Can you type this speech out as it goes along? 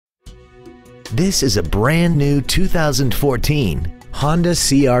This is a brand new 2014 Honda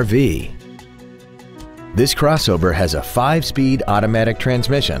CR-V. This crossover has a 5-speed automatic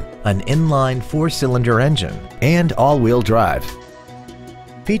transmission, an inline 4-cylinder engine, and all-wheel drive.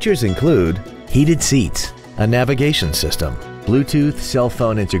 Features include heated seats, a navigation system, Bluetooth cell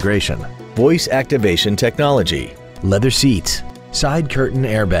phone integration, voice activation technology, leather seats, side curtain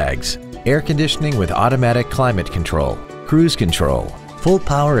airbags, air conditioning with automatic climate control, cruise control, full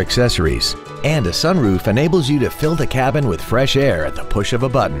power accessories, and a sunroof enables you to fill the cabin with fresh air at the push of a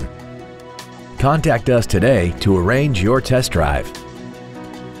button. Contact us today to arrange your test drive.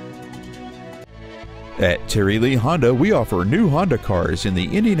 At Terry Lee Honda, we offer new Honda cars in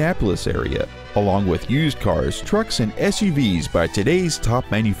the Indianapolis area, along with used cars, trucks, and SUVs by today's top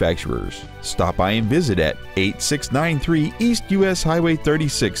manufacturers. Stop by and visit at 8693 East US Highway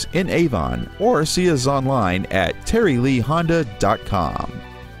 36 in Avon, or see us online at terryleehonda.com.